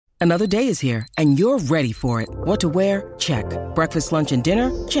Another day is here, and you're ready for it. What to wear? Check. Breakfast, lunch, and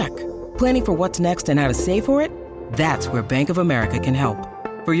dinner? Check. Planning for what's next and how to save for it? That's where Bank of America can help.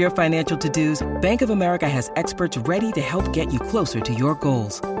 For your financial to-dos, Bank of America has experts ready to help get you closer to your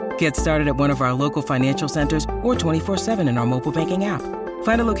goals. Get started at one of our local financial centers or 24/7 in our mobile banking app.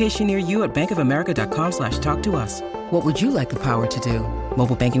 Find a location near you at bankofamerica.com/talktous. What would you like the power to do?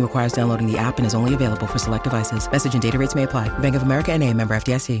 Mobile banking requires downloading the app and is only available for select devices. Message and data rates may apply. Bank of America N.A., member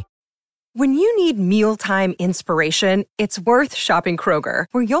FDIC. When you need mealtime inspiration, it's worth shopping Kroger,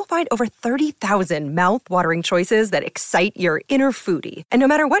 where you'll find over 30,000 mouth-watering choices that excite your inner foodie. And no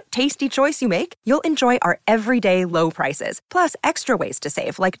matter what tasty choice you make, you'll enjoy our everyday low prices, plus extra ways to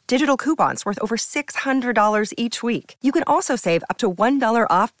save, like digital coupons worth over $600 each week. You can also save up to $1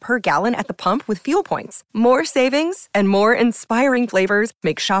 off per gallon at the pump with fuel points. More savings and more inspiring flavors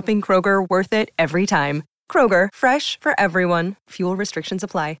make shopping Kroger worth it every time. Kroger, fresh for everyone. Fuel restrictions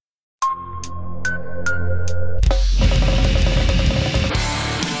apply.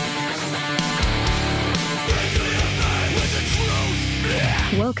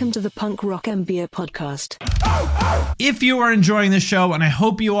 Welcome to the Punk Rock and Beer Podcast. If you are enjoying the show, and I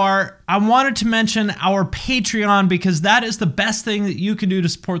hope you are, I wanted to mention our Patreon because that is the best thing that you can do to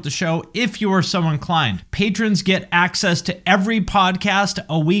support the show if you are so inclined. Patrons get access to every podcast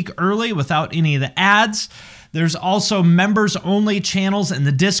a week early without any of the ads. There's also members-only channels in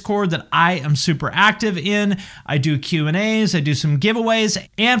the Discord that I am super active in. I do Q&As, I do some giveaways,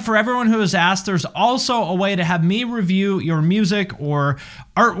 and for everyone who has asked, there's also a way to have me review your music or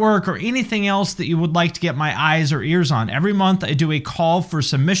artwork or anything else that you would like to get my eyes or ears on. Every month, I do a call for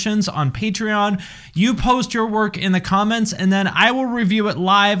submissions on Patreon. You post your work in the comments, and then I will review it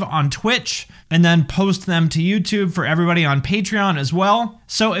live on Twitch and then post them to YouTube for everybody on Patreon as well.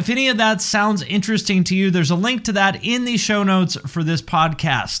 So if any of that sounds interesting to you, there's a link to that in the show notes for this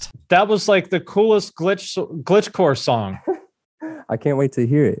podcast. That was like the coolest glitchcore song. I can't wait to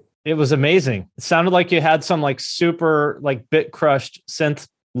hear it. It was amazing. It sounded like you had some like super like bit crushed synth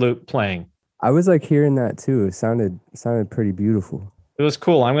loop playing. I was like hearing that too. It sounded pretty beautiful. It was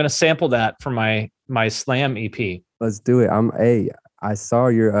cool. I'm going to sample that for my Slam EP. Let's do it. I saw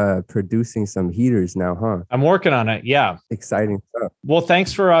you're producing some heaters now, huh? I'm working on it. Yeah. Exciting stuff. Well,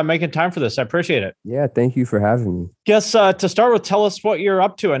 thanks for making time for this. I appreciate it. Yeah. Thank you for having me. Guess to start with, tell us what you're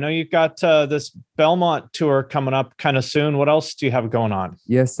up to. I know you've got this Belmont tour coming up kind of soon. What else do you have going on?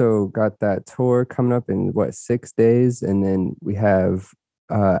 Yeah. So got that tour coming up in 6 days. And then we have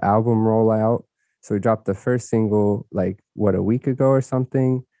album rollout. So we dropped the first single a week ago or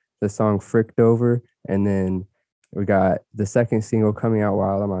something, the song Fricked Over. And then we got the second single coming out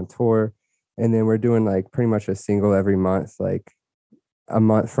while I'm on tour. And then we're doing pretty much a single every month, like a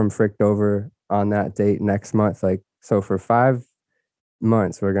month from Fricked Over on that date next month. So for 5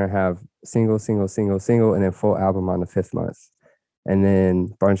 months, we're going to have single, and then full album on the 5th month. And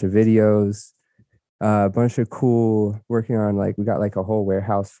then a bunch of videos, a bunch of cool working on, we got a whole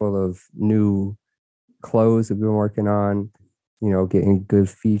warehouse full of new clothes we've been working on, getting good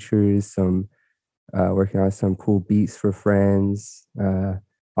features, working on some cool beats for friends,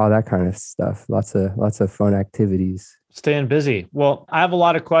 all that kind of stuff. Lots of fun activities. Staying busy. Well, I have a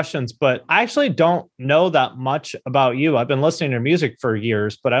lot of questions, but I actually don't know that much about you. I've been listening to music for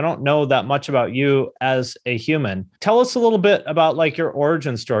years, but I don't know that much about you as a human. Tell us a little bit about your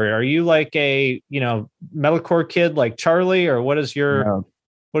origin story. Are you a, metalcore kid like Charlie, or what's your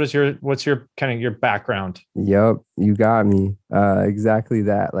kind of your background? Yep. You got me. Exactly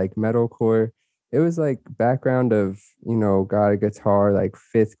that. Metalcore. It was background of, got a guitar,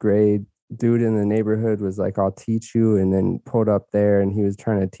 5th grade. Dude in the neighborhood was I'll teach you, and then pulled up there and he was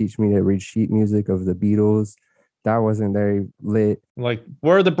trying to teach me to read sheet music of the Beatles. That wasn't very lit. Where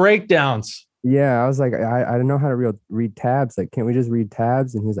are the breakdowns? Yeah, I was I don't know how to read tabs. Can't we just read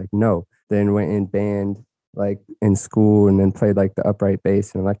tabs? And he's like, no. Then went in band in school, and then played the upright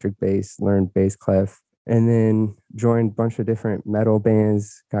bass and electric bass, learned bass clef. And then joined a bunch of different metal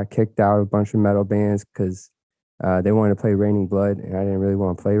bands, got kicked out of a bunch of metal bands because they wanted to play Raining Blood, and I didn't really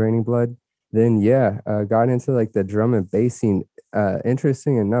want to play Raining Blood. Then, got into the drum and bass scene.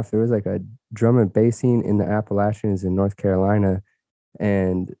 Interesting enough, there was a drum and bass scene in the Appalachians in North Carolina,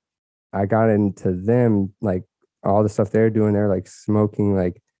 and I got into them, all the stuff they're doing. They're smoking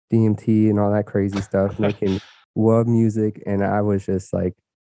DMT and all that crazy stuff, making wub music, and I was just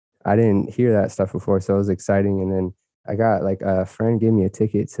I didn't hear that stuff before, so it was exciting. And then I got a friend gave me a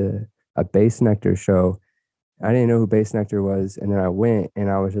ticket to a Bass Nectar show. I didn't know who Bass Nectar was, and then I went,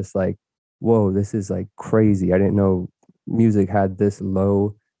 and I was just whoa, this is crazy. I didn't know music had this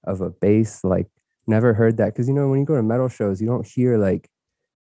low of a bass. Never heard that, because when you go to metal shows, you don't hear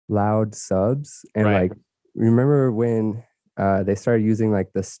loud subs. And Right. like, remember when they started using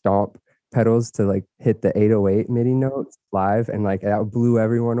like the stomp pedals to like hit the 808 MIDI notes live, and like that blew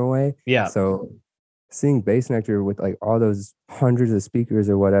everyone away. Yeah. So seeing Bass Nectar with like all those hundreds of speakers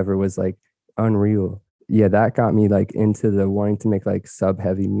or whatever was like unreal. Yeah, that got me like into the wanting to make like sub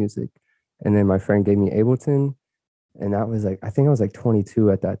heavy music. And then my friend gave me Ableton, and that was like, I think I was like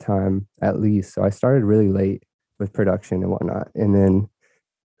 22 at that time at least. So I started really late with production and whatnot, and then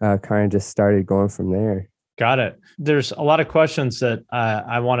kind of just started going from there. Got it. There's a lot of questions that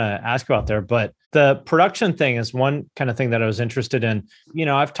I want to ask about there, but the production thing is one kind of thing that I was interested in. You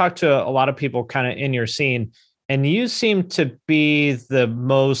know, I've talked to a lot of people kind of in your scene, and you seem to be the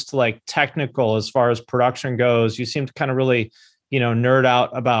most like technical as far as production goes. You seem to kind of really, you know, nerd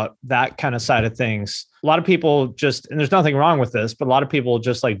out about that kind of side of things. A lot of people just, and there's nothing wrong with this, but a lot of people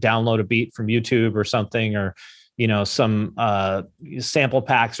just like download a beat from YouTube or something, or, you know, some sample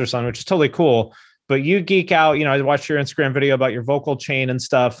packs or something, which is totally cool. But you geek out, you know, I watched your Instagram video about your vocal chain and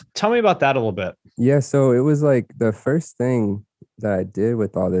stuff. Tell me about that a little bit. Yeah, so it was like the first thing that I did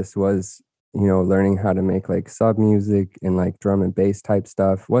with all this was, you know, learning how to make like sub music and like drum and bass type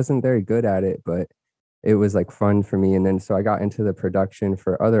stuff. Wasn't very good at it, but it was like fun for me. And then so I got into the production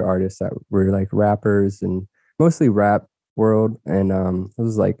for other artists that were like rappers and mostly rap world. And it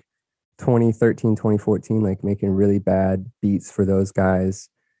was like 2013, 2014, like making really bad beats for those guys.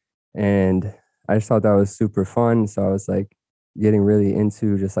 And I just thought that was super fun. So I was like getting really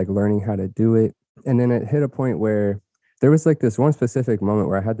into just like learning how to do it. And then it hit a point where there was like this one specific moment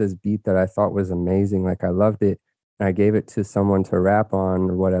where I had this beat that I thought was amazing. Like I loved it. And I gave it to someone to rap on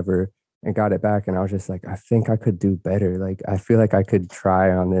or whatever and got it back. And I was just like, I think I could do better. Like, I feel like I could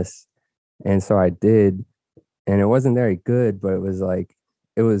try on this. And so I did. And it wasn't very good, but it was like,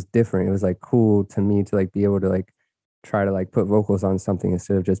 it was different. It was like cool to me to like be able to like try to like put vocals on something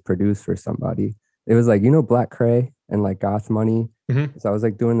instead of just produce for somebody. It was like, you know, Black Cray and like Goth Money. Mm-hmm. So I was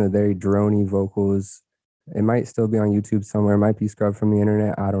like doing the very drony vocals. It might still be on YouTube somewhere. It might be scrubbed from the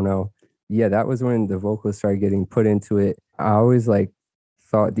internet. I don't know. Yeah, that was when the vocals started getting put into it. I always like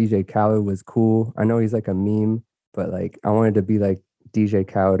thought DJ Khaled was cool. I know he's like a meme, but like I wanted to be like DJ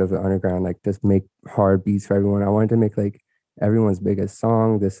Khaled of the underground, like just make hard beats for everyone. I wanted to make like everyone's biggest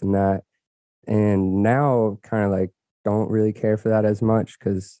song, this and that. And now kind of like don't really care for that as much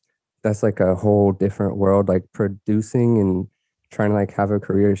because that's like a whole different world. Like producing and trying to like have a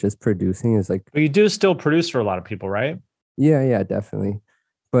career is just producing is like. But you do still produce for a lot of people, right? Yeah, definitely.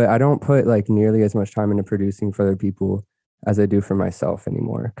 But I don't put like nearly as much time into producing for other people as I do for myself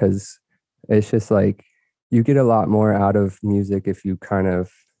anymore, because it's just like you get a lot more out of music if you kind of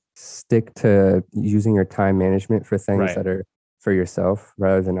stick to using your time management for things Right. that are for yourself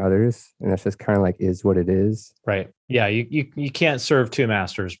rather than others. And that's just kind of like is what it is. Right. Yeah. You can't serve two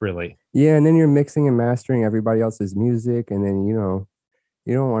masters, really. Yeah. And then you're mixing and mastering everybody else's music. And then, you know,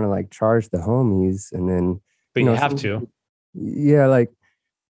 you don't want to like charge the homies. And then, But you know, you have to. Yeah. Like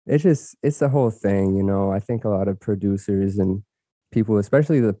it's the whole thing, you know. I think a lot of producers and people,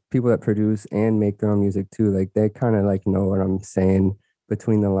 especially the people that produce and make their own music too, like they kind of like know what I'm saying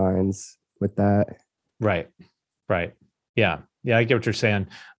between the lines with that. Right. Right. Yeah. Yeah. I get what you're saying.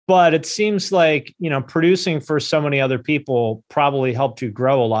 But it seems like, you know, producing for so many other people probably helped you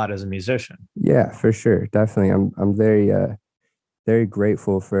grow a lot as a musician. Yeah, for sure. Definitely. I'm very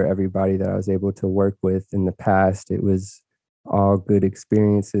grateful for everybody that I was able to work with in the past. It was all good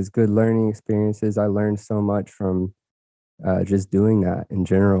experiences, good learning experiences. I learned so much from just doing that in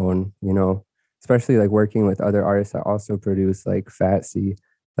general. And, you know, especially like working with other artists that also produce, like Fatsy.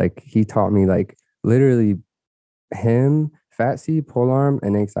 Like he taught me like literally him, Fatsy, Polearm,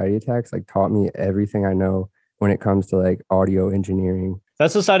 and Anxiety Attacks like taught me everything I know when it comes to like audio engineering.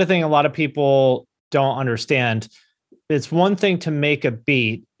 That's the side of thing a lot of people don't understand. It's one thing to make a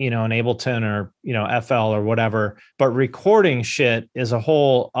beat, you know, in Ableton or, you know, FL or whatever, but recording shit is a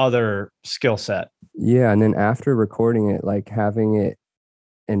whole other skill set. Yeah. And then after recording it, like having it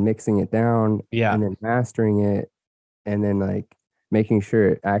and mixing it down, Yeah. and then mastering it, and then like making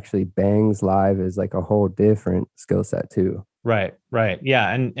sure it actually bangs live is like a whole different skill set too. Right. Right.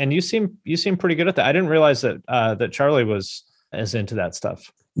 Yeah. And you seem pretty good at that. I didn't realize that that Charlie was as into that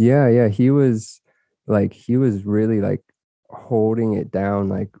stuff. Yeah. He was really like holding it down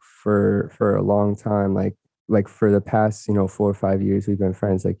like for a long time. Like for the past, you know, 4 or 5 years we've been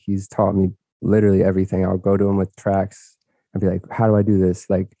friends. Like he's taught me literally everything. I'll go to him with tracks. I'd be like, how do I do this?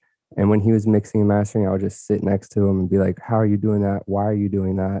 Like, and when he was mixing and mastering, I would just sit next to him and be like, how are you doing that? Why are you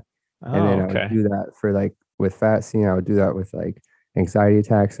doing that? Oh, And then okay. I would do that for like with Fatsy, I would do that with like Anxiety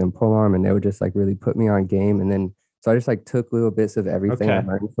Attacks and Polearm, and they would just like really put me on game. And then So I just like took little bits of everything I Okay.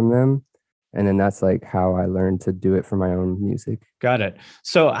 learned from them. And then that's like how I learned to do it for my own music. Got it.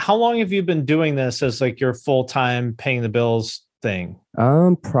 So how long have you been doing this as like your full-time paying the bills thing?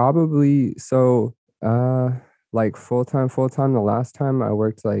 Probably so like full time. The last time I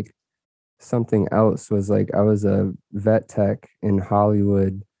worked like something else was like I was a vet tech in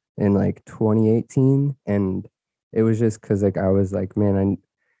Hollywood in like 2018. And it was just because like I was like, man,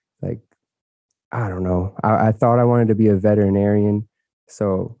 like I don't know. I thought I wanted to be a veterinarian.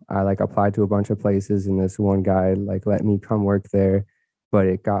 So I like applied to a bunch of places and this one guy like let me come work there. But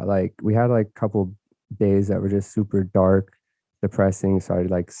it got like we had like a couple days that were just super dark, depressing. So I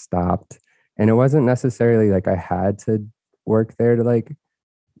like stopped. And it wasn't necessarily like I had to work there to like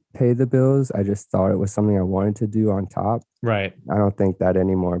pay the bills. I just thought it was something I wanted to do on top. Right. I don't think that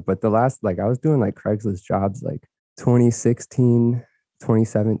anymore. But the last like I was doing like Craigslist jobs like 2016,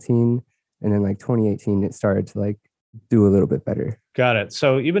 2017. And then like 2018, it started to like do a little bit better. Got it.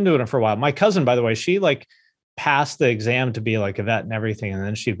 So you've been doing it for a while. My cousin, by the way, she like passed the exam to be like a vet and everything. And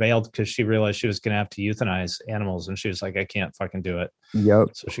then she bailed because she realized she was going to have to euthanize animals. And she was like, I can't fucking do it. Yep.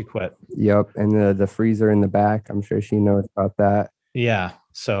 So she quit. Yep. And the freezer in the back, I'm sure she knows about that. Yeah.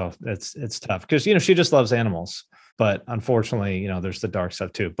 So it's tough because, you know, she just loves animals. But unfortunately, you know, there's the dark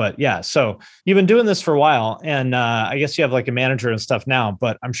stuff too. But yeah, so you've been doing this for a while, and I guess you have like a manager and stuff now,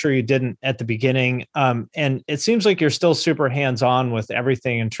 but I'm sure you didn't at the beginning. And it seems like you're still super hands-on with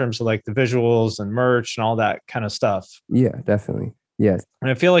everything in terms of like the visuals and merch and all that kind of stuff. Yeah, definitely. Yes. And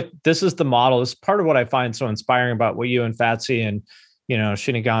I feel like this is the model. It's part of what I find so inspiring about what you and Fatsy and, you know,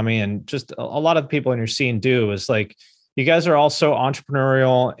 Shinigami and just a lot of the people in your scene do is like, you guys are all so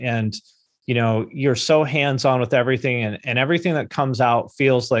entrepreneurial and, you know, you're so hands-on with everything and everything that comes out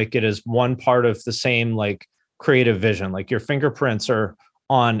feels like it is one part of the same like creative vision. Like your fingerprints are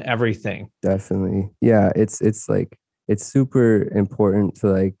on everything. Definitely. Yeah. It's like, it's super important to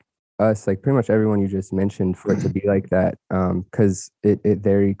like us, like pretty much everyone you just mentioned for it to be like that. Cause it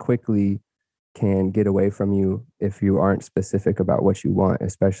very quickly can get away from you if you aren't specific about what you want,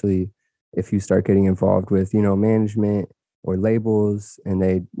 especially if you start getting involved with, you know, management or labels and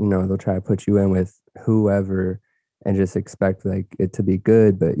they, you know, they'll try to put you in with whoever and just expect like it to be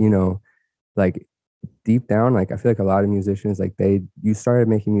good. But, you know, like deep down, like I feel like a lot of musicians, like you started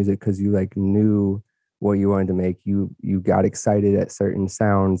making music because you like knew what you wanted to make. You got excited at certain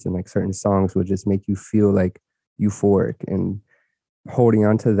sounds and like certain songs would just make you feel like euphoric and holding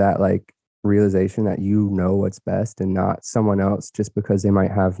on to that like realization that you know what's best and not someone else just because they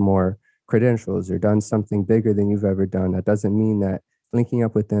might have more credentials or done something bigger than you've ever done. That doesn't mean that linking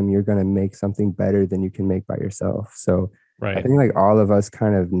up with them, you're going to make something better than you can make by yourself. So right. I think like all of us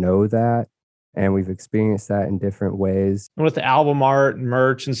kind of know that and we've experienced that in different ways. And with the album art and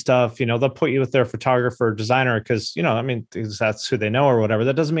merch and stuff, you know, they'll put you with their photographer or designer because, you know, I mean, that's who they know or whatever.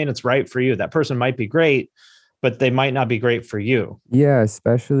 That doesn't mean it's right for you. That person might be great, but they might not be great for you. Yeah,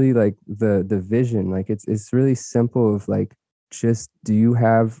 especially like the vision. Like it's really simple of like, just do you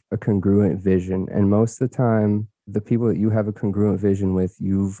have a congruent vision? And most of the time, the people that you have a congruent vision with,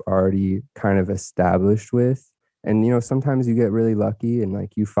 you've already kind of established with. And, you know, sometimes you get really lucky and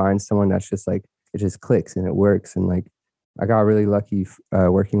like you find someone that's just like, it just clicks and it works. And like, I got really lucky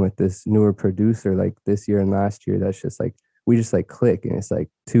working with this newer producer like this year and last year. That's just like, we just like click and it's like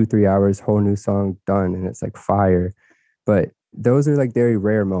 2-3 hours, whole new song done. And it's like fire. But those are like very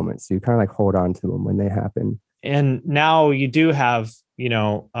rare moments. So you kind of like hold on to them when they happen. And now you do have, you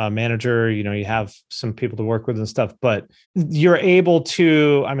know, a manager, you know, you have some people to work with and stuff, but you're able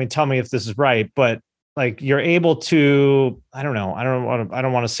to, I mean, tell me if this is right, but like you're able to, I don't know, I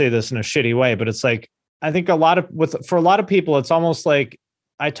don't want to say this in a shitty way, but it's like, I think for a lot of people, it's almost like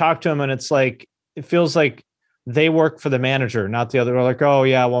I talk to them and it's like, it feels like they work for the manager, not the other. They're like, oh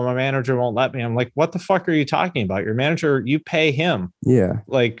yeah, well, my manager won't let me. I'm like, what the fuck are you talking about? Your manager, you pay him. Yeah.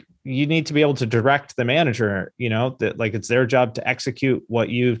 Like, you need to be able to direct the manager, you know, that like it's their job to execute what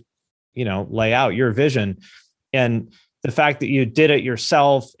you know, lay out your vision. And the fact that you did it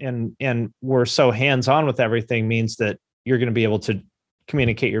yourself and were so hands-on with everything means that you're going to be able to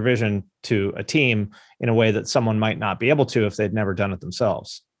communicate your vision to a team in a way that someone might not be able to if they'd never done it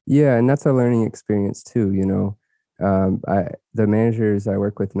themselves. Yeah. And that's a learning experience too, you know. The managers I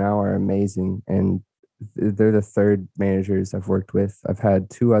work with now are amazing and they're the third managers I've worked with. I've had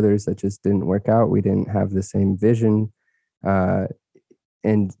 2 others that just didn't work out. We didn't have the same vision.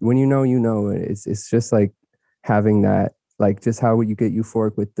 And when you know, it's just like having that, like just how you get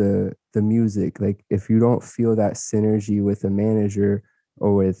euphoric with the music. Like if you don't feel that synergy with a manager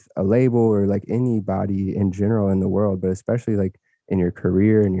or with a label or like anybody in general in the world, but especially like in your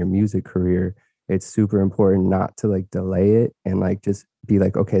career and your music career, it's super important not to like delay it and like just be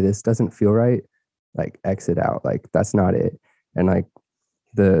like, okay, this doesn't feel right, like exit out, like that's not it. And like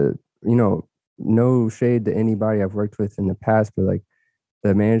no shade to anybody I've worked with in the past, but like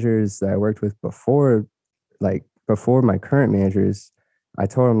the managers that I worked with before, like before my current managers, I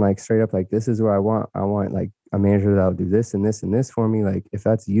told them like straight up, like, this is what I want. I want like a manager that'll do this and this and this for me. Like, if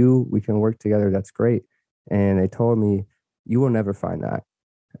that's you, we can work together. That's great. And they told me, you will never find that.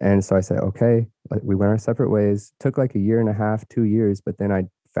 And so I said, okay, like we went our separate ways. Took like a year and a half, 2 years, but then I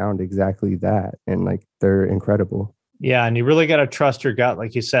found exactly that. And like, they're incredible. Yeah. And you really got to trust your gut.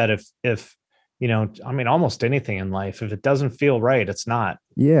 Like you said, if, I mean, almost anything in life, if it doesn't feel right, it's not.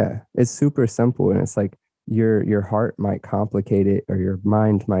 Yeah. It's super simple. And it's like your heart might complicate it, or your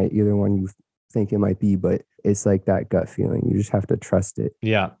mind might, either one you think it might be, but it's like that gut feeling. You just have to trust it.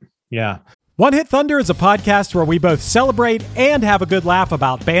 Yeah. Yeah. One Hit Thunder is a podcast where we both celebrate and have a good laugh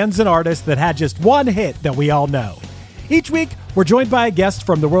about bands and artists that had just one hit that we all know. Each week, we're joined by a guest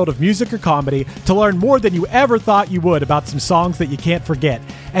from the world of music or comedy to learn more than you ever thought you would about some songs that you can't forget.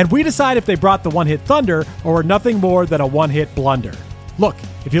 And we decide if they brought the One Hit Thunder or were nothing more than a one-hit blunder. Look,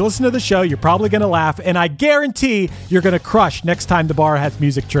 if you listen to the show, you're probably going to laugh, and I guarantee you're going to crush next time the bar has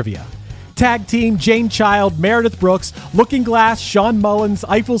music trivia. Tag Team, Jane Child, Meredith Brooks, Looking Glass, Sean Mullins,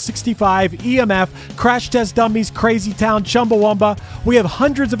 Eiffel 65, EMF, Crash Test Dummies, Crazy Town, Chumbawamba. We have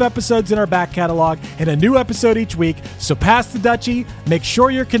hundreds of episodes in our back catalog and a new episode each week, so pass the Dutchie, make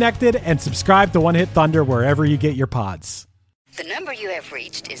sure you're connected, and subscribe to One Hit Thunder wherever you get your pods. The number you have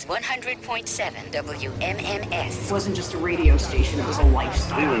reached is 100.7 WMMS. It wasn't just a radio station, it was a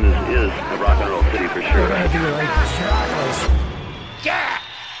lifestyle. Cleveland is a rock and roll city for sure. Yeah!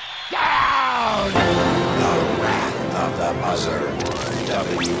 Down! The Wrath of the Buzzard.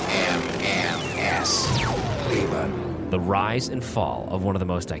 WMMS. Cleveland. The rise and fall of one of the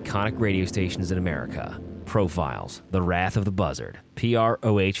most iconic radio stations in America. Profiles. The Wrath of the Buzzard.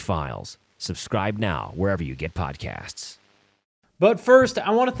 PROH Files. Subscribe now wherever you get podcasts. But first,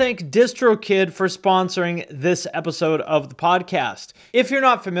 I want to thank DistroKid for sponsoring this episode of the podcast. If you're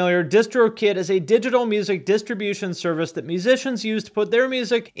not familiar, DistroKid is a digital music distribution service that musicians use to put their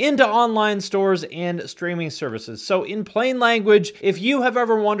music into online stores and streaming services. So in plain language, if you have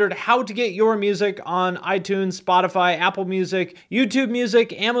ever wondered how to get your music on iTunes, Spotify, Apple Music, YouTube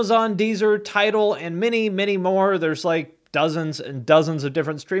Music, Amazon, Deezer, Tidal, and many, many more, there's like dozens and dozens of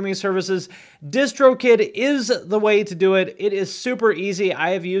different streaming services. DistroKid is the way to do it. It is super easy. I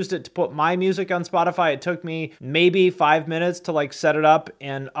have used it to put my music on Spotify. It took me maybe 5 minutes to like set it up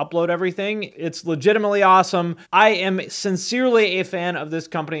and upload everything. It's legitimately awesome. I am sincerely a fan of this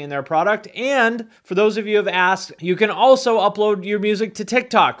company and their product. And for those of you who have asked, you can also upload your music to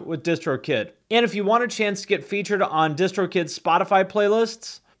TikTok with DistroKid. And if you want a chance to get featured on DistroKid's Spotify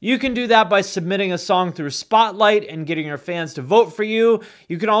playlists, you can do that by submitting a song through Spotlight and getting your fans to vote for you.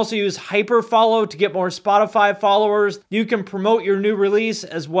 You can also use Hyperfollow to get more Spotify followers. You can promote your new release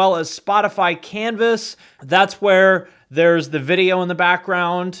as well as Spotify Canvas. That's where there's the video in the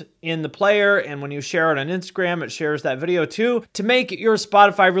background in the player, and when you share it on Instagram, it shares that video too to make your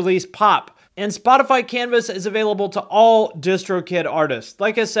Spotify release pop. And Spotify Canvas is available to all DistroKid artists.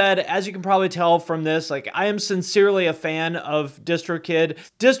 Like I said, as you can probably tell from this, like I am sincerely a fan of DistroKid.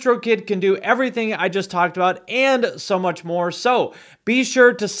 DistroKid can do everything I just talked about and so much more. So be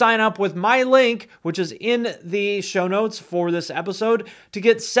sure to sign up with my link, which is in the show notes for this episode, to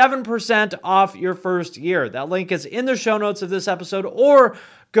get 7% off your first year. That link is in the show notes of this episode, or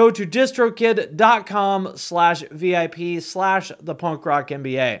go to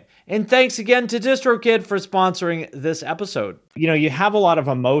distrokid.com/VIP/thepunkrockMBA. And thanks again to DistroKid for sponsoring this episode. You know, you have a lot of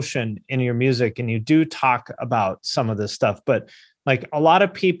emotion in your music and you do talk about some of this stuff, but like a lot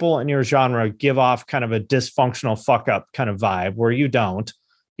of people in your genre give off kind of a dysfunctional fuck up kind of vibe where you don't.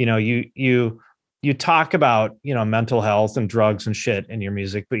 You know, you talk about, you know, mental health and drugs and shit in your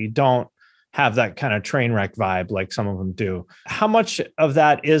music, but you don't have that kind of train wreck vibe like some of them do. How much of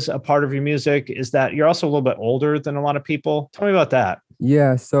that is a part of your music? Is that you're also a little bit older than a lot of people? Tell me about that.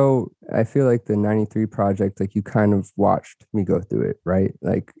 Yeah, so I feel like the 93 project, like you kind of watched me go through it, right?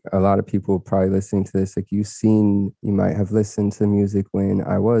 Like a lot of people probably listening to this, like you might have listened to music when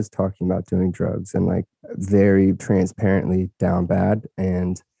I was talking about doing drugs and like very transparently down bad.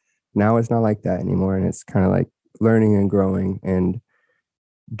 And now it's not like that anymore. And it's kind of like learning and growing and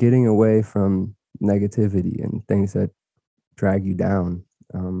getting away from negativity and things that drag you down.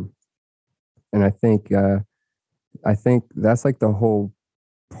 And I think that's like the whole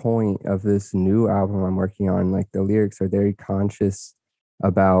point of this new album I'm working on. Like the lyrics are very conscious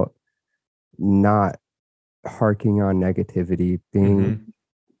about not harking on negativity, being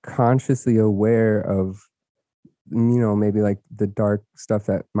consciously aware of, maybe like the dark stuff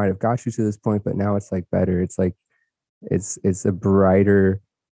that might have got you to this point, but now it's like better. It's like it's a brighter,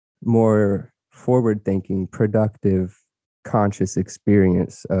 more forward thinking, productive, conscious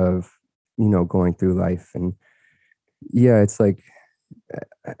experience of, going through life. And yeah, it's like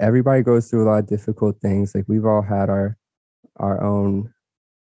everybody goes through a lot of difficult things. Like we've all had our own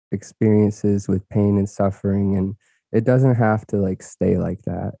experiences with pain and suffering, and it doesn't have to like stay like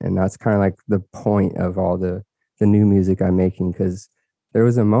that. And that's kind of like the point of all the new music I'm making, because there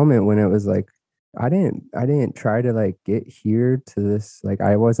was a moment when it was like I didn't try to like get here to this. Like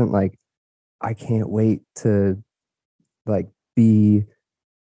I wasn't like, I can't wait to like be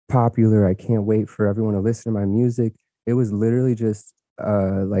popular. I can't wait for everyone to listen to my music. It was literally just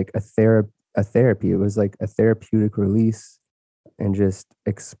like a therapy. It was like a therapeutic release and just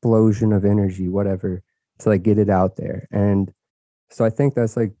explosion of energy, whatever, to like get it out there. And so I think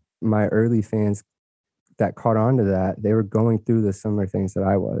that's like my early fans that caught on to that. They were going through the similar things that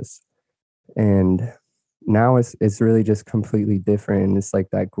I was. And now it's really just completely different. And it's like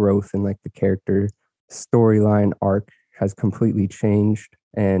that growth and like the character storyline arc has completely changed.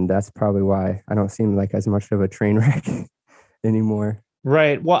 And that's probably why I don't seem like as much of a train wreck anymore.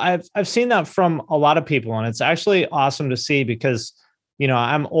 Right. Well, I've seen that from a lot of people, and it's actually awesome to see because,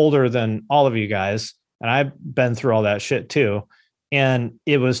 I'm older than all of you guys, and I've been through all that shit too. And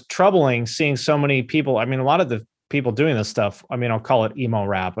it was troubling seeing so many people. I mean, a lot of the people doing this stuff, I mean, I'll call it emo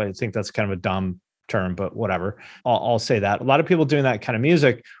rap. I think that's kind of a dumb term, but whatever. I'll say that. A lot of people doing that kind of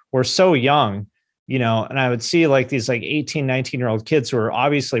music were so young, and I would see like these like 18, 19-year-old kids who are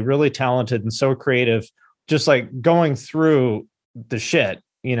obviously really talented and so creative, just like going through the shit,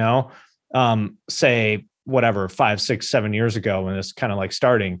 say whatever, 5, 6, 7 years ago when it's kind of like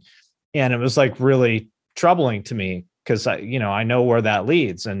starting. And it was like really troubling to me because I know where that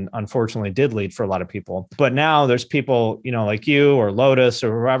leads, and unfortunately did lead for a lot of people. But now there's people, like you or Lotus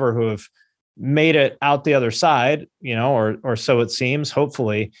or whoever who have made it out the other side, or so it seems,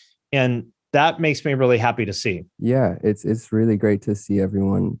 hopefully. And that makes me really happy to see. Yeah, it's really great to see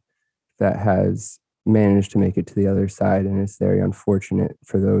everyone that has managed to make it to the other side. And it's very unfortunate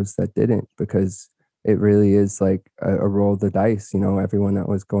for those that didn't, because it really is like a roll of the dice, everyone that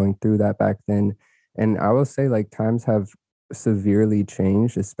was going through that back then. And I will say like times have severely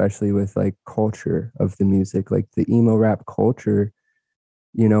changed, especially with like culture of the music, like the emo rap culture,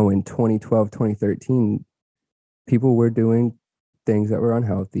 in 2012, 2013, people were doing things that were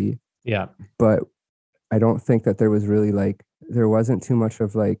unhealthy. Yeah. But I don't think that there wasn't too much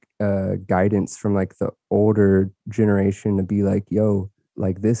of like guidance from like the older generation to be like, yo,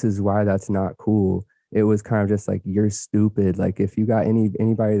 like this is why that's not cool. It was kind of just like, you're stupid. Like if you got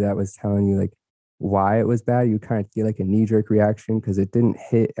anybody that was telling you like why it was bad, you kind of get like a knee-jerk reaction because it didn't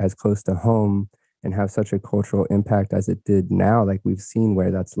hit as close to home and have such a cultural impact as it did now. Like we've seen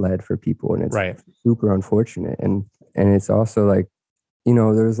where that's led for people, and it's right. Super unfortunate. And it's also like,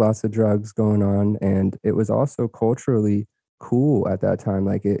 there was lots of drugs going on, and it was also culturally cool at that time.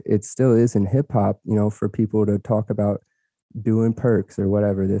 Like it still is in hip hop, for people to talk about doing perks or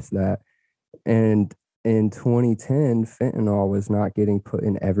whatever, this, that. And in 2010, fentanyl was not getting put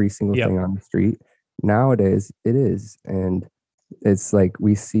in every single thing on the street. Nowadays it is. And it's like,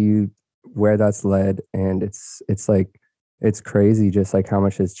 we see where that's led, and it's like, it's crazy just like how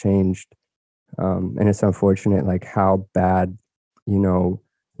much has changed. And it's unfortunate like how bad,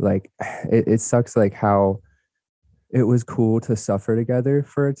 like it sucks like how it was cool to suffer together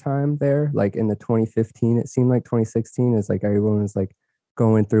for a time there. Like in the 2015, it seemed like 2016 is like everyone was like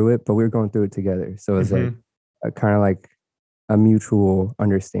going through it, but we were going through it together. So it was like a kind of like a mutual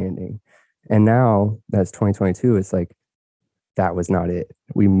understanding. And now that's 2022. It's like, that was not it.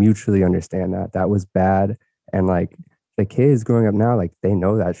 We mutually understand that that was bad. And like the kids growing up now, like they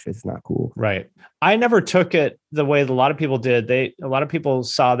know that shit's not cool. Right. I never took it the way that a lot of people did. A lot of people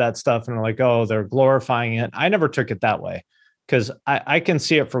saw that stuff and were like, oh, they're glorifying it. I never took it that way, because I can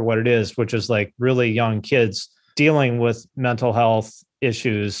see it for what it is, which is like really young kids dealing with mental health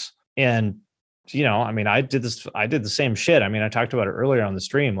issues. And, I mean, I did the same shit. I mean, I talked about it earlier on the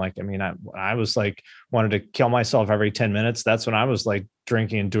stream. Like, I mean, I was like, wanted to kill myself every 10 minutes. That's when I was like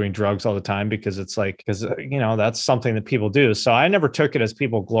drinking and doing drugs all the time, because it's like, because, that's something that people do. So I never took it as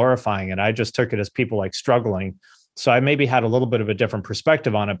people glorifying it. I just took it as people like struggling. So I maybe had a little bit of a different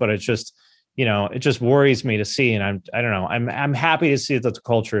perspective on it, but it's just, it just worries me to see. And I don't know, I'm happy to see that the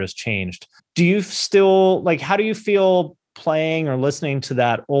culture has changed. Do you still like, how do you feel playing or listening to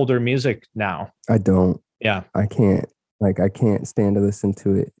that older music now? I don't. Yeah. I can't stand to listen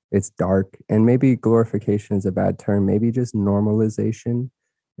to it. It's dark. And maybe glorification is a bad term. Maybe just normalization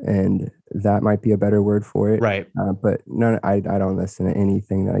and that might be a better word for it. Right. But no, I don't listen to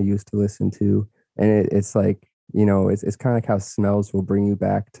anything that I used to listen to, and it's like, it's kind of like how smells will bring you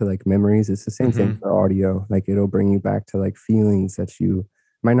back to like memories. It's the same thing for audio. Like it'll bring you back to like feelings that you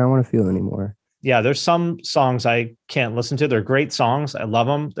might not want to feel anymore. Yeah, there's some songs I can't listen to. They're great songs. I love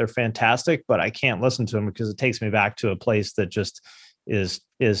them. They're fantastic, but I can't listen to them because it takes me back to a place that just is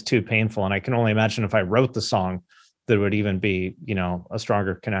too painful. And I can only imagine if I wrote the song, that would even be, a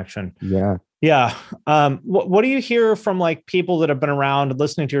stronger connection. Yeah. Yeah. What do you hear from like people that have been around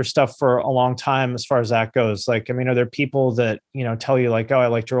listening to your stuff for a long time, as far as that goes? Like, I mean, are there people that, tell you like, oh, I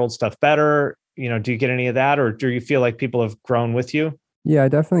liked your old stuff better? Do you get any of that, or do you feel like people have grown with you? Yeah, I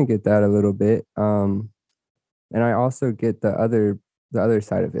definitely get that a little bit. And I also get the other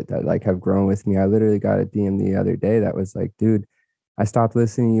side of it that like have grown with me. I literally got a DM the other day that was like, dude, I stopped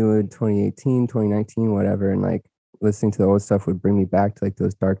listening to you in 2018, 2019, whatever. And like listening to the old stuff would bring me back to like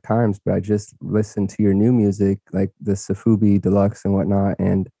those dark times. But I just listened to your new music, like the Safubi Deluxe and whatnot.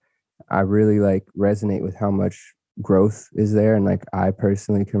 And I really like resonate with how much growth is there, and like I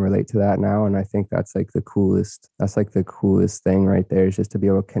personally can relate to that now, and I think that's like the coolest thing right there, is just to be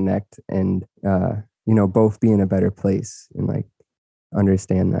able to connect and both be in a better place and like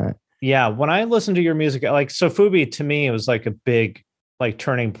understand that. Yeah, when I listen to your music, like Sofubi, to me it was like a big like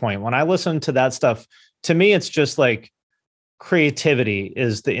turning point. When I listen to that stuff, to me it's just like creativity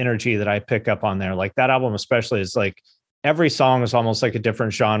is the energy that I pick up on there. Like that album especially is like every song is almost like a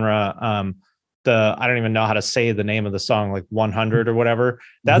different genre. I don't even know how to say the name of the song, like 100 or whatever.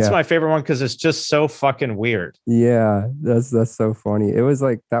 That's my favorite one because it's just so fucking weird. Yeah, that's so funny. It was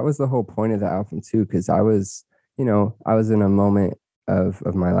like, that was the whole point of the album too, because I was in a moment of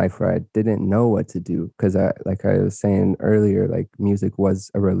my life where I didn't know what to do, because like I was saying earlier, like music was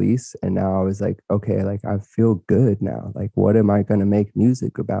a release, and now I was like, okay, like I feel good now. Like what am I going to make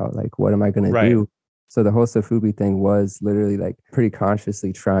music about? Like what am I going to do? So the whole Safubi thing was literally like pretty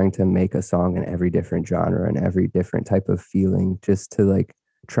consciously trying to make a song in every different genre and every different type of feeling, just to like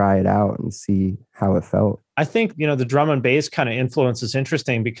try it out and see how it felt. I think, the drum and bass kind of influence is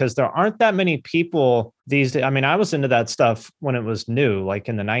interesting because there aren't that many people these days. I mean, I was into that stuff when it was new, like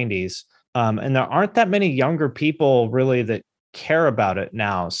in the 90s. And there aren't that many younger people really that care about it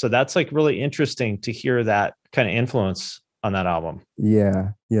now. So that's like really interesting to hear that kind of influence on that album. Yeah.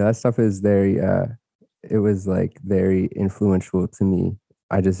 Yeah. That stuff is it was like very influential to me.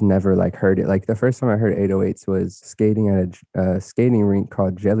 I just never like heard it. Like the first time I heard 808s was skating at a skating rink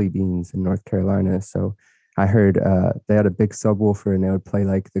called Jelly Beans in North Carolina. So I heard they had a big subwoofer and they would play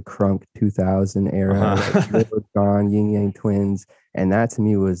like the Crunk 2000 era, like Little John, Yin Yang Twins. And that to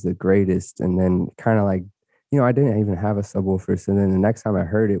me was the greatest. And then kind of like, I didn't even have a subwoofer. So then the next time I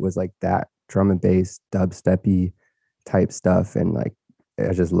heard it was like that drum and bass, dubsteppy type stuff. And like,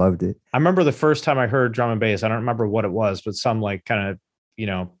 I just loved it. I remember the first time I heard drum and bass, I don't remember what it was, but some like kind of,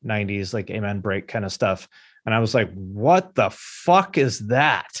 90s, like Amen Break kind of stuff. And I was like, what the fuck is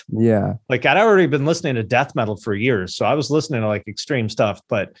that? Yeah. Like I'd already been listening to death metal for years. So I was listening to like extreme stuff,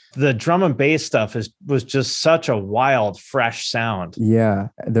 but the drum and bass stuff was just such a wild, fresh sound. Yeah.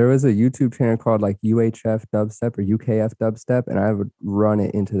 There was a YouTube channel called like UHF dubstep or UKF dubstep, and I would run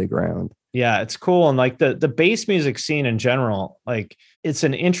it into the ground. Yeah, it's cool. And like the bass music scene in general, like it's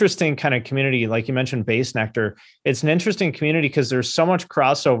an interesting kind of community. Like you mentioned Bass Nectar. It's an interesting community because there's so much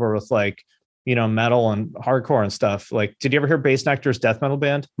crossover with like, metal and hardcore and stuff. Like, did you ever hear Bass Nectar's death metal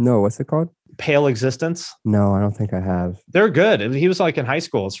band? No, what's it called? Pale Existence. No, I don't think I have. They're good. He was like in high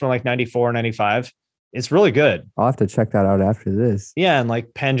school. It's from like 94, 95. It's really good. I'll have to check that out after this. Yeah. And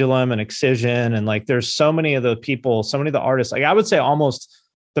like Pendulum and Excision. And like, there's so many of the people, so many of the artists, like I would say almost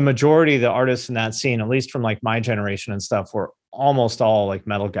the majority of the artists in that scene, at least from like my generation and stuff, were almost all like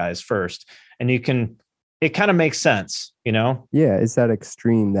metal guys first. And it kind of makes sense, Yeah, it's that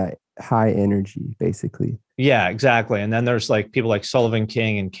extreme, that high energy, basically. Yeah, exactly. And then there's like people like Sullivan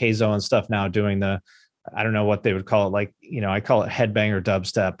King and Keizo and stuff now doing I don't know what they would call it. Like, I call it headbanger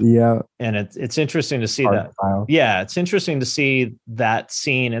dubstep. Yeah. And it's interesting to see that. Yeah. It's interesting to see that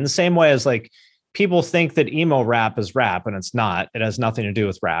scene in the same way as like, people think that emo rap is rap, and it's not. It has nothing to do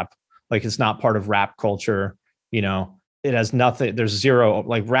with rap. Like it's not part of rap culture. It has nothing. There's zero,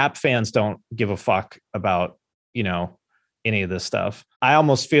 like rap fans don't give a fuck about, any of this stuff. I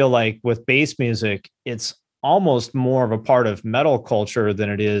almost feel like with bass music, it's almost more of a part of metal culture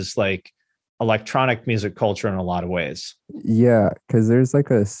than it is like electronic music culture in a lot of ways. Yeah, because there's like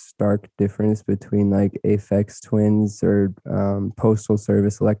a stark difference between like Aphex Twins or Postal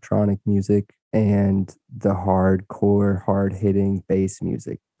Service electronic music and the hardcore, hard-hitting bass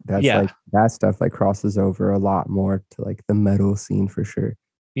music. That's like that stuff like crosses over a lot more to like the metal scene for sure.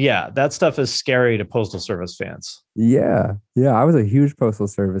 Yeah, that stuff is scary to Postal Service fans. Yeah. Yeah. I was a huge Postal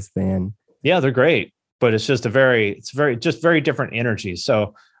Service fan. Yeah, they're great, but it's just very different energy.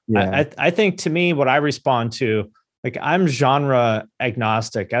 So Yeah. I think to me, what I respond to, like, I'm genre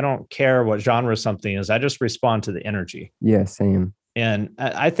agnostic. I don't care what genre something is. I just respond to the energy. Yeah. Same. And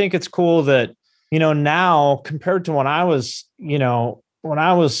I think it's cool that, now compared to when I was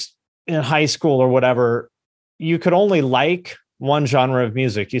in high school or whatever, you could only like one genre of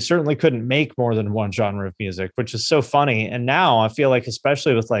music. You certainly couldn't make more than one genre of music, which is so funny. And now I feel like,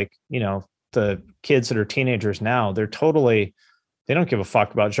 especially with the kids that are teenagers now, they don't give a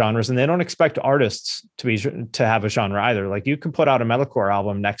fuck about genres, and they don't expect artists to have a genre either. Like, you can put out a metalcore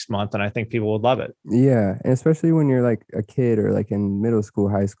album next month and I think people would love it. Yeah. And especially when you're like a kid or like in middle school,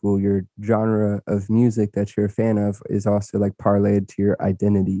 high school, your genre of music that you're a fan of is also like parlayed to your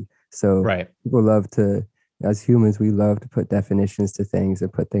identity. So people love to, as humans, we love to put definitions to things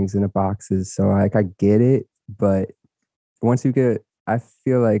and put things into boxes. So like, I get it. But once you get, I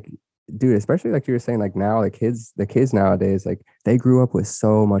feel like, dude, especially like you were saying, like now the kids nowadays, like they grew up with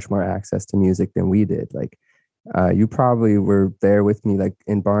so much more access to music than we did. Like you probably were there with me, like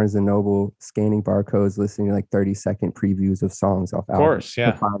in Barnes and Noble, scanning barcodes, listening to like 30-second previews of songs off albums,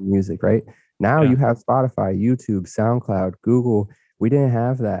 music. Right now, you have Spotify, YouTube, SoundCloud, Google. We didn't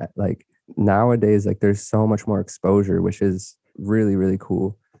have that. Like nowadays, like there's so much more exposure, which is really, really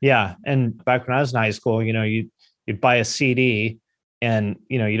cool. Yeah, and back when I was in high school, you'd buy a CD. And,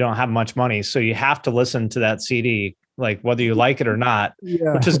 you don't have much money. So you have to listen to that CD, like whether you like it or not,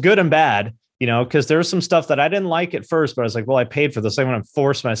 which is good and bad, because there's some stuff that I didn't like at first, but I was like, well, I paid for this. I'm going to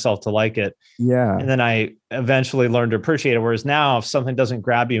force myself to like it. Yeah. And then I eventually learned to appreciate it. Whereas now, if something doesn't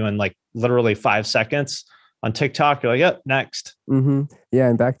grab you in like literally 5 seconds on TikTok, you're like, yep, next. Mm-hmm. Yeah.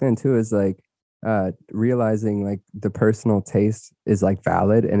 And back then too, is like, realizing like the personal taste is like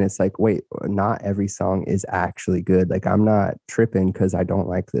valid, and it's like, wait, not every song is actually good. Like I'm not tripping because I don't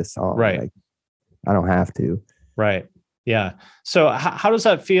like this song. Right. Like I don't have to. Right. Yeah. So how does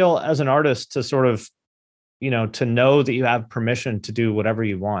that feel as an artist to sort of, to know that you have permission to do whatever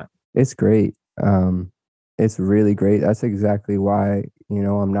you want? It's great. It's really great. That's exactly why,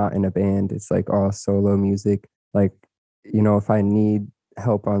 I'm not in a band. It's like all solo music. Like, if I need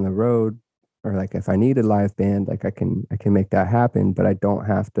help on the road, or like if I need a live band, like I can make that happen, but I don't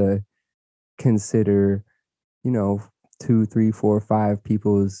have to consider, 2, 3, 4, 5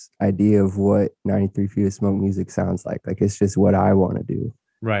 people's idea of what 93 Feet of Smoke music sounds like. Like it's just what I want to do.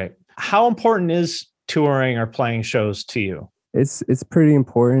 Right. How important is touring or playing shows to you? It's pretty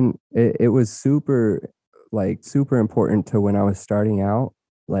important. It was super important to when I was starting out.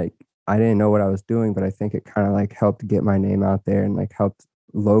 Like I didn't know what I was doing, but I think it kind of like helped get my name out there and like helped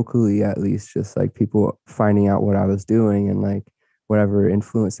locally, at least, just like people finding out what I was doing and like whatever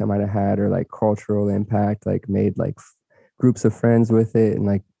influence I might have had or like cultural impact, like made like groups of friends with it and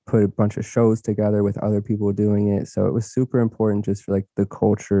like put a bunch of shows together with other people doing it. So it was super important just for like the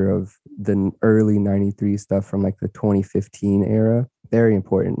culture of the early 93 stuff from like the 2015 era. Very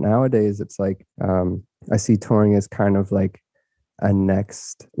important. Nowadays, it's like I see touring as kind of like a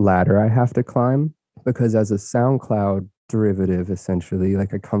next ladder I have to climb, because as a SoundCloud derivative, essentially,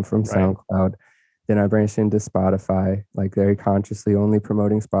 like I come from SoundCloud, then I branched into Spotify, like very consciously only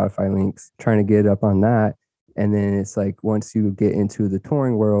promoting Spotify links, trying to get up on that. And then it's like once you get into the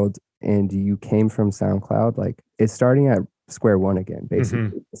touring world and you came from SoundCloud, like it's starting at square one again, basically.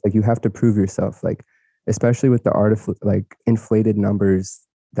 Mm-hmm. It's like you have to prove yourself, like especially with the like inflated numbers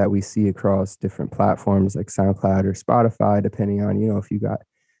that we see across different platforms like SoundCloud or Spotify, depending on, if you got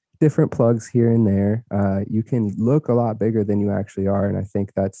different plugs here and there, you can look a lot bigger than you actually are. And I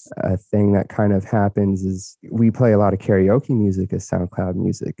think that's a thing that kind of happens is we play a lot of karaoke music as SoundCloud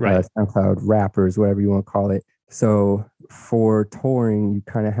music, SoundCloud rappers, whatever you want to call it. So for touring, you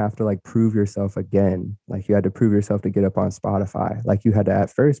kind of have to like prove yourself again. Like you had to prove yourself to get up on Spotify. Like you had to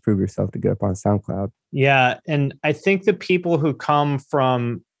at first prove yourself to get up on SoundCloud. Yeah. And I think the people who come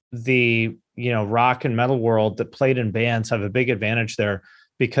from the, rock and metal world that played in bands have a big advantage there,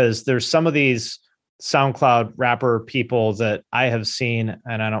 because there's some of these SoundCloud rapper people that I have seen,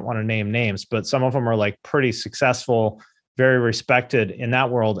 and I don't want to name names, but some of them are like pretty successful, very respected in that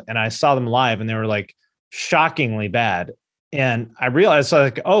world. And I saw them live and they were like shockingly bad. And I realized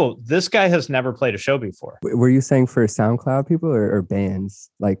like, oh, this guy has never played a show before. Were you saying for SoundCloud people or bands?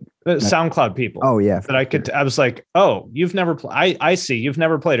 Like SoundCloud people. Oh yeah. I was like, oh, you've never I see you've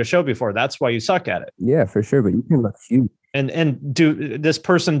never played a show before. That's why you suck at it. Yeah, for sure. But you can look huge. And this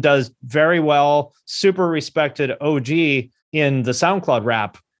person does very well, super respected OG in the SoundCloud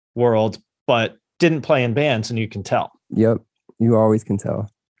rap world, but didn't play in bands, and you can tell. Yep. You always can tell.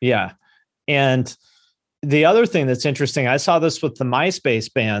 Yeah. And the other thing that's interesting, I saw this with the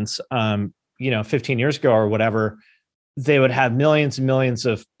MySpace bands, 15 years ago or whatever. They would have millions and millions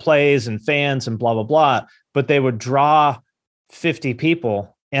of plays and fans and blah, blah, blah, but they would draw 50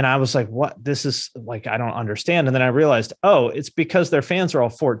 people. And I was like, what? This is like, I don't understand. And then I realized, oh, it's because their fans are all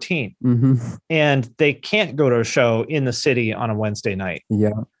 14 and they can't go to a show in the city on a Wednesday night.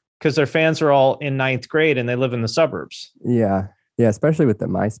 Yeah. Because their fans are all in 9th grade and they live in the suburbs. Yeah. Yeah. Especially with the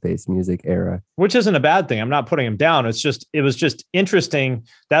MySpace music era. Which isn't a bad thing. I'm not putting them down. It was just interesting.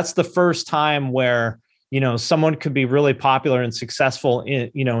 That's the first time where, someone could be really popular and successful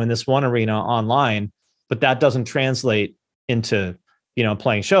in this one arena online, but that doesn't translate into,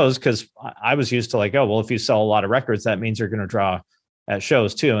 playing shows. Cause I was used to like, oh, well, if you sell a lot of records, that means you're going to draw at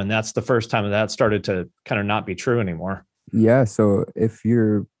shows too. And that's the first time that started to kind of not be true anymore. Yeah. So if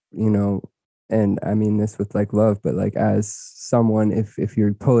you're, and I mean this with like love, but like as someone, if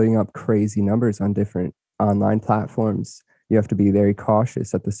you're pulling up crazy numbers on different online platforms, you have to be very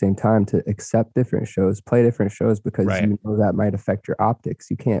cautious at the same time to accept different shows, play different shows, because that might affect your optics.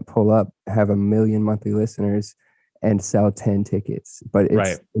 You can't pull up, have 1 million monthly listeners and sell 10 tickets. But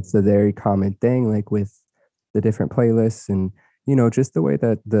it's a very common thing, like with the different playlists and, just the way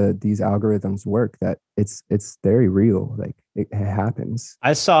that these algorithms work, that it's very real. Like it happens.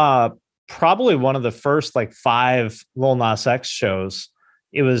 I saw probably one of the first like 5 Lil Nas X shows.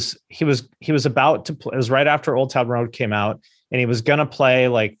 He was about to play. It was right after Old Town Road came out, and he was gonna play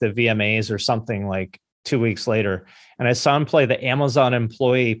like the VMAs or something like 2 weeks later. And I saw him play the Amazon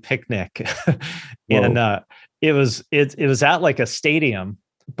Employee Picnic, and it was at like a stadium,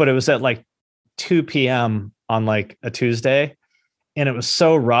 but it was at like 2 p.m. on like a Tuesday, and it was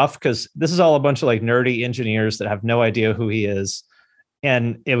so rough because this is all a bunch of like nerdy engineers that have no idea who he is,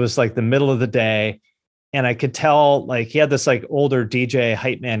 and it was like the middle of the day. And I could tell like he had this like older DJ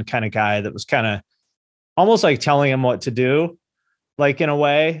hype man kind of guy that was kind of almost like telling him what to do. Like in a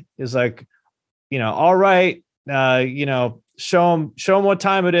way is like, all right, show him what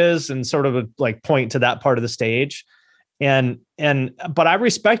time it is, and sort of like point to that part of the stage. But I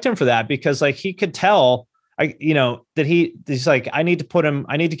respect him for that, because like he could tell that he's like, I need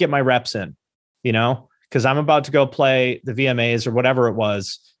to get my reps in, because I'm about to go play the VMAs or whatever it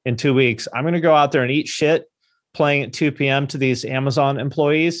was in 2 weeks. I'm going to go out there and eat shit playing at 2 p.m. to these Amazon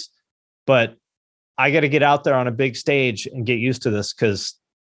employees. But I got to get out there on a big stage and get used to this, because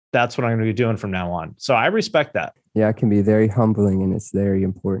that's what I'm going to be doing from now on. So I respect that. Yeah, it can be very humbling, and it's very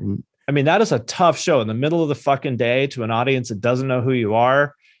important. I mean, that is a tough show in the middle of the fucking day to an audience that doesn't know who you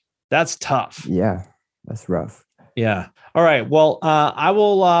are. That's tough. Yeah, that's rough. Yeah. All right. Well, I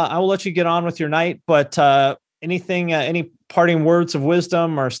will let you get on with your night, but any parting words of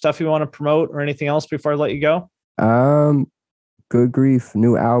wisdom or stuff you want to promote or anything else before I let you go? Good Grief,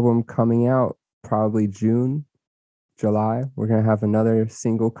 new album coming out probably June, July. We're going to have another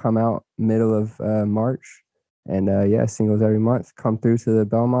single come out middle of March. And singles every month. Come through to the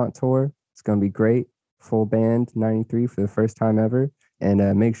Belmont tour. It's going to be great. Full band 93 for the first time ever.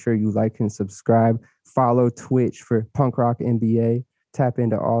 And make sure you like and subscribe. Follow Twitch for Punk Rock NBA. Tap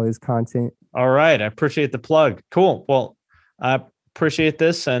into all his content. All right. I appreciate the plug. Cool. Well, I appreciate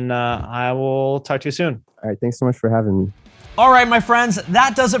this, and I will talk to you soon. All right. Thanks so much for having me. All right, my friends,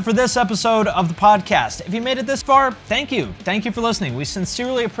 that does it for this episode of the podcast. If you made it this far, thank you. Thank you for listening. We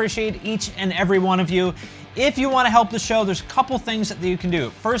sincerely appreciate each and every one of you. If you want to help the show, there's a couple things that you can do.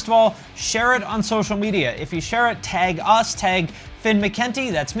 First of all, share it on social media. If you share it, tag us, tag Finn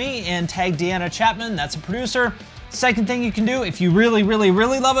McKenty, that's me, and tag Deanna Chapman, that's a producer. Second thing you can do, if you really, really,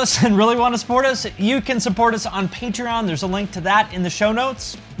 really love us and really want to support us, you can support us on Patreon. There's a link to that in the show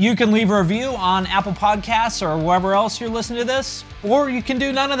notes. You can leave a review on Apple Podcasts or wherever else you're listening to this, or you can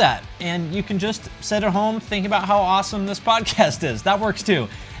do none of that, and you can just sit at home thinking about how awesome this podcast is. That works too.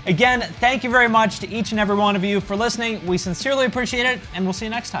 Again, thank you very much to each and every one of you for listening. We sincerely appreciate it, and we'll see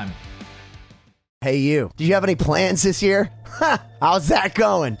you next time. Hey, you. Do you have any plans this year? How's that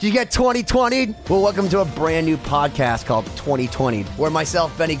going? Did you get 2020'd? Well, welcome to a brand new podcast called 2020'd, where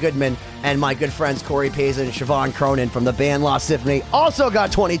myself, Benny Goodman, and my good friends Corey Pazin and Siobhan Cronin from the band Lost Symphony also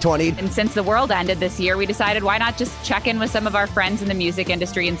got 2020'd. And since the world ended this year, we decided why not just check in with some of our friends in the music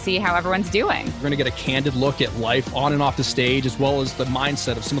industry and see how everyone's doing. We're going to get a candid look at life on and off the stage, as well as the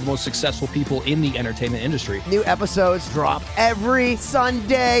mindset of some of the most successful people in the entertainment industry. New episodes drop every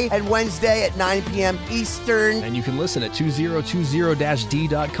Sunday and Wednesday at 9 p.m. Eastern. And you can listen at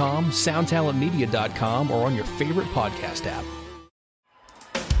 2020-d.com, soundtalentmedia.com, or on your favorite podcast app.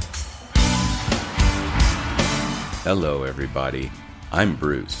 Hello, everybody. I'm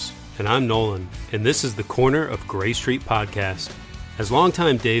Bruce. And I'm Nolan, and this is the Corner of Gray Street podcast. As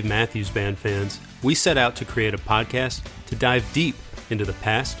longtime Dave Matthews Band fans, we set out to create a podcast to dive deep into the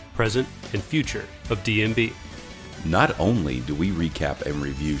past, present, and future of DMB. Not only do we recap and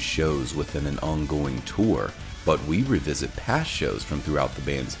review shows within an ongoing tour, but we revisit past shows from throughout the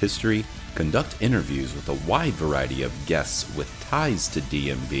band's history, conduct interviews with a wide variety of guests with ties to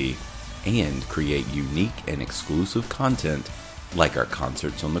DMB, and create unique and exclusive content like our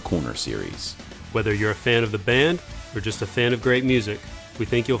Concerts on the Corner series. Whether you're a fan of the band or just a fan of great music, we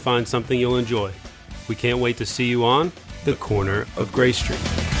think you'll find something you'll enjoy. We can't wait to see you on The Corner of Gray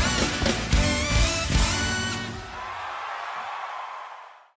Street.